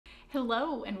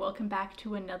Hello and welcome back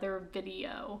to another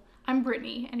video. I'm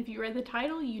Brittany, and if you read the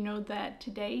title, you know that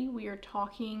today we are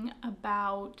talking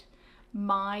about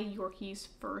my Yorkie's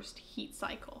first heat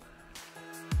cycle.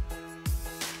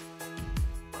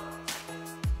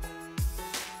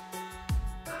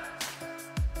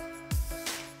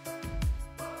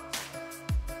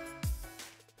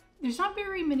 There's not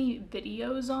very many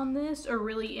videos on this or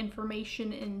really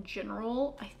information in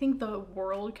general. I think the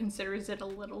world considers it a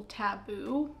little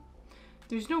taboo.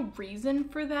 There's no reason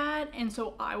for that, and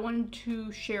so I wanted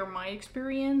to share my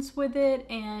experience with it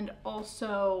and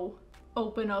also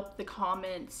open up the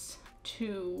comments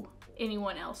to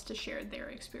anyone else to share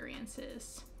their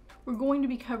experiences. We're going to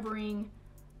be covering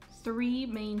three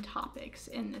main topics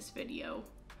in this video.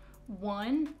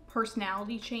 1,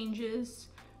 personality changes.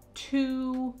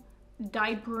 2,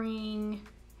 diapering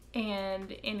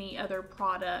and any other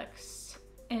products.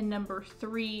 And number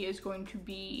 3 is going to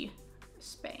be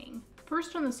spaying.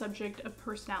 First, on the subject of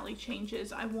personality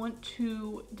changes, I want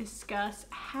to discuss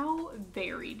how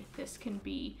varied this can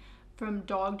be from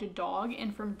dog to dog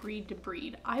and from breed to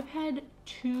breed. I've had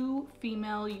 2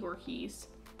 female Yorkies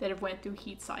that have went through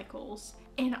heat cycles,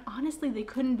 and honestly, they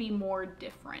couldn't be more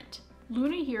different.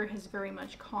 Luna here has very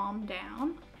much calmed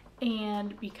down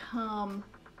and become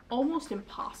almost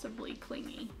impossibly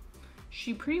clingy.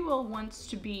 She pretty well wants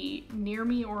to be near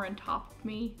me or on top of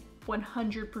me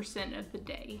 100% of the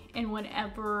day, and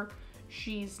whenever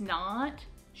she's not,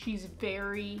 she's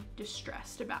very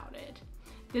distressed about it.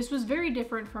 This was very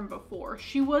different from before.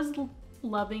 She was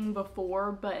loving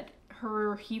before, but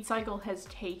her heat cycle has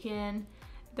taken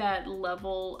that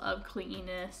level of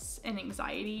clinginess and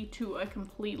anxiety to a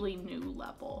completely new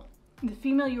level. The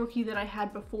female Yorkie that I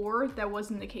had before, that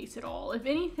wasn't the case at all. If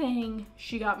anything,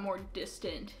 she got more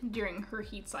distant during her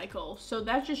heat cycle. So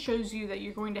that just shows you that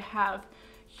you're going to have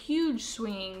huge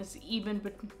swings even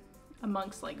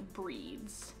amongst like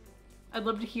breeds. I'd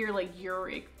love to hear like your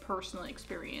personal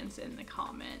experience in the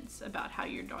comments about how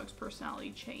your dog's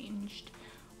personality changed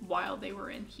while they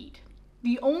were in heat.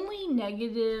 The only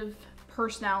negative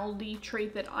personality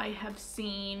trait that I have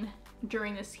seen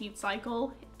during this heat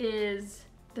cycle is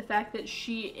the fact that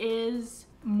she is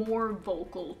more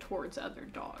vocal towards other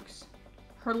dogs.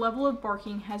 Her level of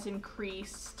barking has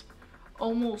increased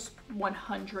almost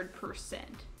 100%.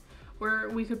 Where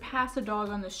we could pass a dog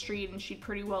on the street and she'd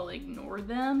pretty well ignore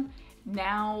them,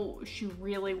 now she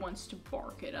really wants to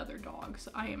bark at other dogs.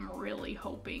 I am really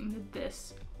hoping that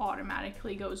this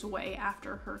automatically goes away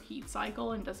after her heat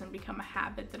cycle and doesn't become a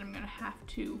habit that I'm gonna have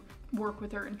to work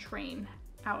with her and train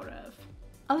out of.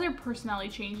 Other personality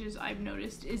changes I've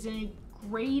noticed is a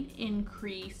great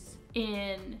increase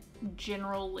in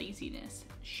general laziness.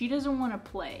 She doesn't want to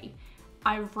play.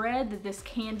 I've read that this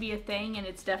can be a thing, and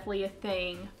it's definitely a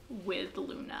thing with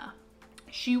Luna.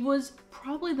 She was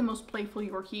probably the most playful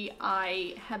Yorkie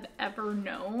I have ever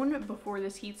known before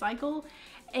this heat cycle,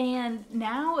 and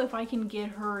now if I can get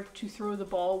her to throw the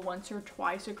ball once or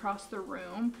twice across the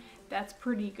room, that's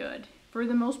pretty good. For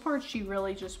the most part, she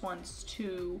really just wants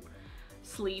to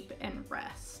sleep and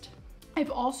rest.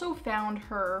 I've also found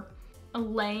her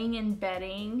laying in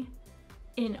bedding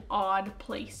in odd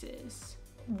places.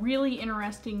 Really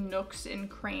interesting nooks and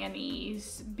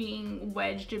crannies, being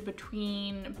wedged in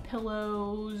between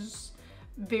pillows,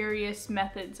 various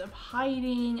methods of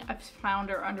hiding. I've found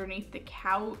her underneath the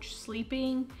couch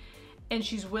sleeping, and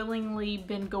she's willingly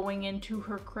been going into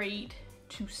her crate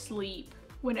to sleep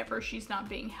whenever she's not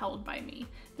being held by me.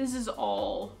 This is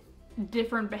all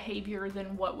different behavior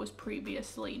than what was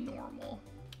previously normal.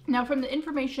 Now, from the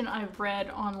information I've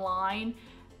read online,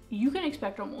 you can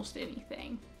expect almost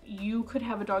anything. You could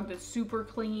have a dog that's super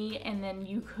clingy, and then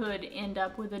you could end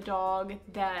up with a dog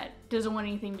that doesn't want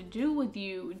anything to do with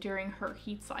you during her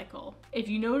heat cycle. If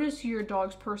you notice your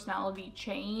dog's personality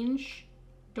change,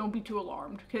 don't be too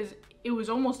alarmed, because it was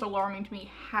almost alarming to me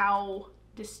how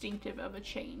distinctive of a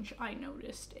change I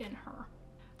noticed in her.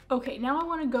 Okay, now I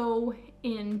want to go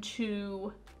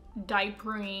into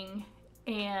diapering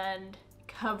and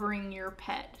covering your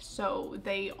pet so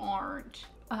they aren't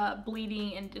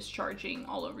bleeding and discharging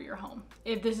all over your home.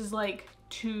 If this is like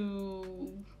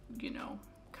too,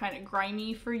 kind of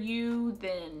grimy for you,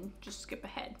 then just skip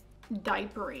ahead.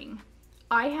 Diapering.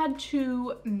 I had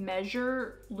to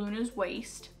measure Luna's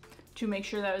waist to make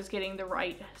sure that I was getting the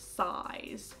right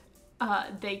size.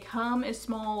 They come as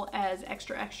small as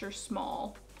extra, extra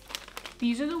small.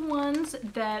 These are the ones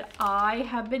that I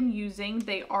have been using.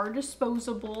 They are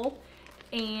disposable,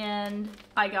 and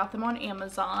I got them on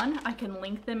Amazon. I can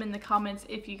link them in the comments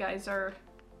if you guys are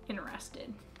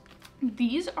interested.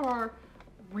 These are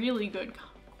really good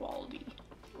quality.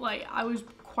 Like, I was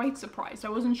quite surprised. I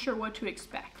wasn't sure what to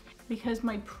expect because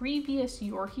my previous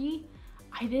Yorkie,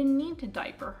 I didn't need to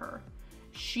diaper her.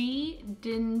 She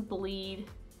didn't bleed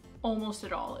almost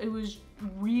at all. It was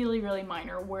really, really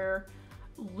minor, where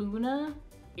Luna,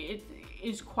 it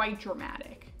is quite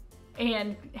dramatic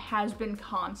and has been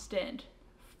constant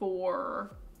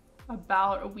for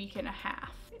about a week and a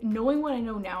half. Knowing what I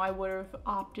know now, I would have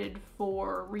opted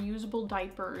for reusable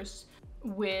diapers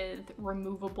with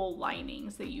removable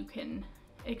linings that you can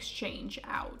exchange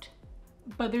out.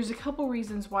 But there's a couple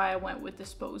reasons why I went with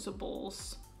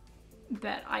disposables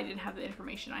that I didn't have the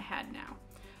information I had now.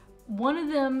 One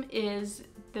of them is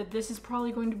that this is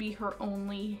probably going to be her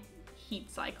only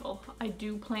heat cycle. I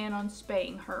do plan on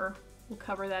spaying her. We'll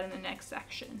cover that in the next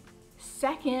section.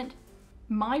 Second,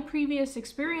 my previous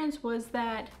experience was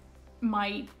that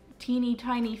my teeny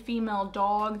tiny female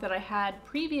dog that I had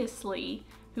previously,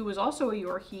 who was also a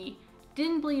Yorkie,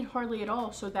 didn't bleed hardly at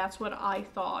all, so that's what I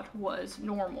thought was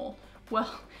normal.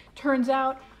 Well, turns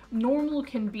out normal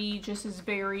can be just as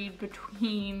varied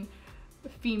between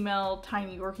female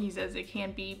tiny Yorkies as it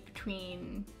can be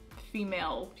between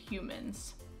female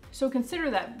humans. So consider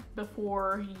that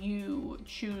before you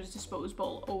choose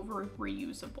disposable over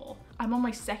reusable. I'm on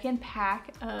my second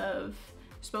pack of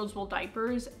disposable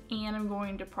diapers, and I'm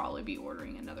going to probably be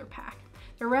ordering another pack.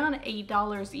 They're around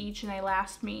 $8 each, and they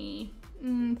last me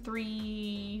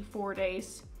 3-4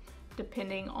 days,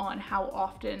 depending on how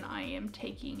often I am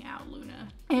taking out Luna.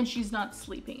 And she's not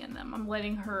sleeping in them. I'm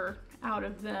letting her out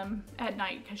of them at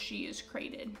night because she is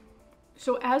crated.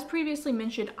 So as previously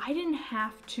mentioned, I didn't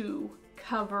have to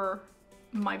cover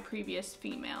my previous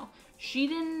female. She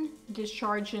didn't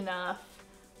discharge enough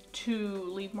to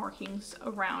leave markings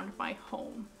around my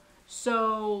home.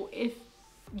 So if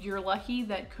you're lucky,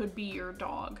 that could be your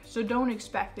dog. So don't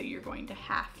expect that you're going to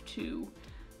have to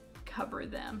cover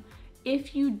them.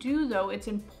 If you do though, it's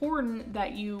important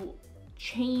that you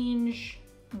change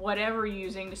whatever you're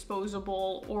using,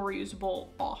 disposable or reusable,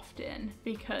 often,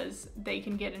 because they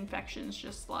can get infections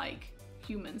just like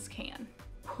humans can.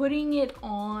 Putting it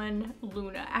on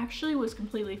Luna actually was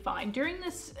completely fine. During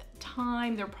this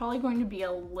time, they're probably going to be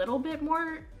a little bit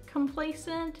more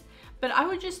complacent, but I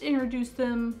would just introduce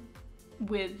them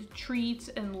with treats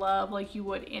and love like you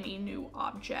would any new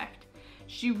object.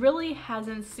 She really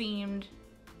hasn't seemed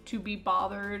to be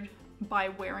bothered by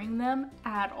wearing them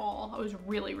at all. I was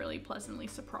really, really pleasantly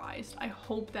surprised. I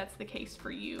hope that's the case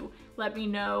for you. Let me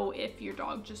know if your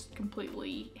dog just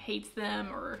completely hates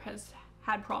them or has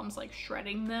had problems like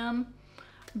shredding them.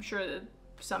 I'm sure that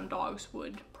some dogs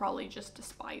would probably just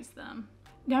despise them.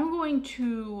 Now I'm going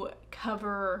to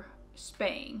cover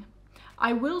spaying.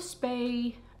 I will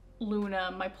spay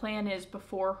Luna. My plan is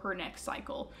before her next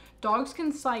cycle. Dogs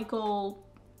can cycle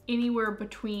anywhere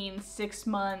between 6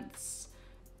 months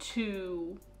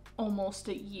to almost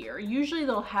a year. Usually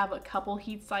they'll have a couple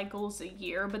heat cycles a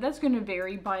year, but that's going to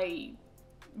vary by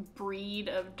breed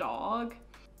of dog.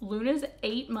 Luna's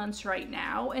 8 months right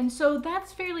now, and so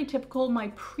that's fairly typical. My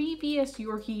previous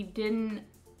Yorkie didn't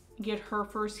get her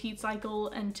first heat cycle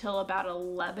until about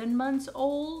 11 months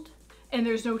old, and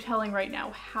there's no telling right now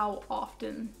how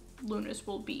often Luna's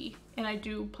will be, and I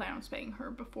do plan on spaying her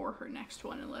before her next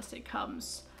one unless it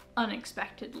comes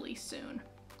unexpectedly soon.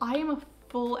 I am a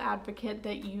full advocate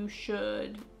that you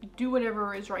should do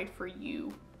whatever is right for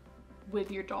you with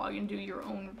your dog and do your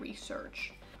own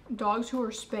research. Dogs who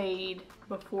are spayed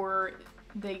before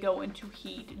they go into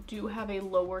heat do have a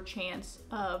lower chance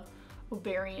of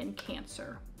ovarian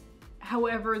cancer.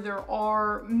 However, there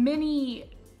are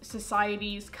many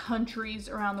societies, countries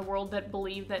around the world that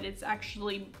believe that it's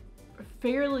actually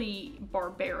fairly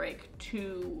barbaric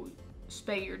to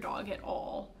spay your dog at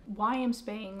all. Why I'm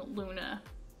spaying Luna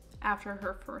after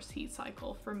her first heat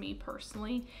cycle, for me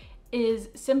personally, is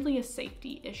simply a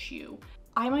safety issue.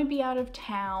 I might be out of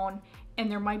town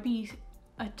and there might be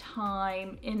a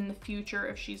time in the future,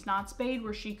 if she's not spayed,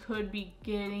 where she could be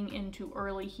getting into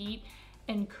early heat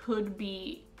and could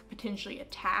be potentially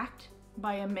attacked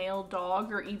by a male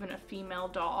dog or even a female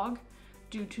dog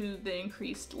due to the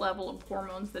increased level of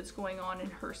hormones that's going on in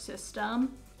her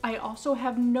system. I also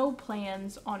have no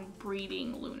plans on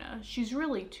breeding Luna. She's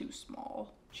really too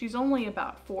small. She's only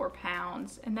about 4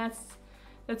 pounds, and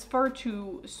that's far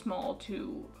too small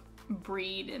to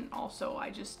breed, and also I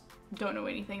just don't know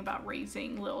anything about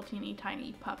raising little teeny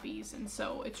tiny puppies, and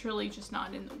so it's really just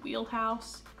not in the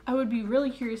wheelhouse. I would be really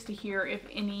curious to hear if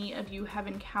any of you have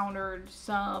encountered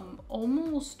some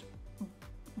almost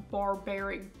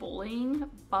barbaric bullying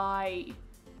by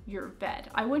your vet.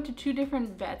 I went to 2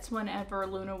 different vets whenever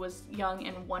Luna was young,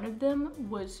 and one of them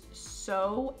was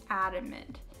so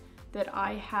adamant that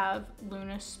I have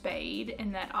Luna spayed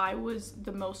and that I was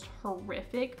the most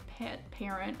horrific pet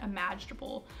parent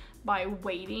imaginable by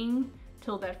waiting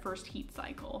till that first heat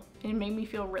cycle. And it made me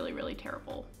feel really, really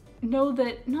terrible. Know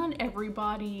that not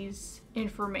everybody's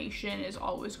information is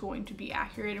always going to be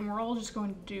accurate, and we're all just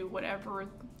going to do whatever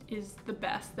is the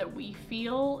best that we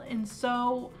feel. And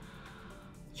so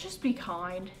just be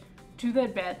kind to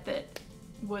that vet that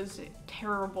was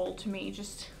terrible to me.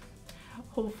 Just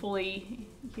hopefully,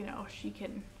 you know, she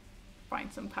can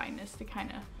find some kindness to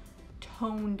kind of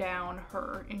tone down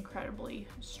her incredibly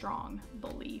strong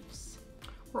beliefs.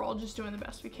 We're all just doing the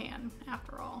best we can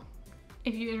after all.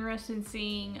 If you're interested in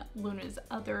seeing Luna's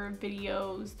other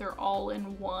videos, they're all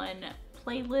in one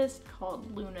playlist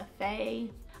called Luna Faye.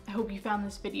 I hope you found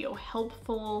this video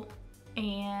helpful,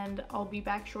 and I'll be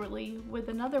back shortly with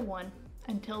another one.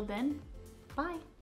 Until then, bye.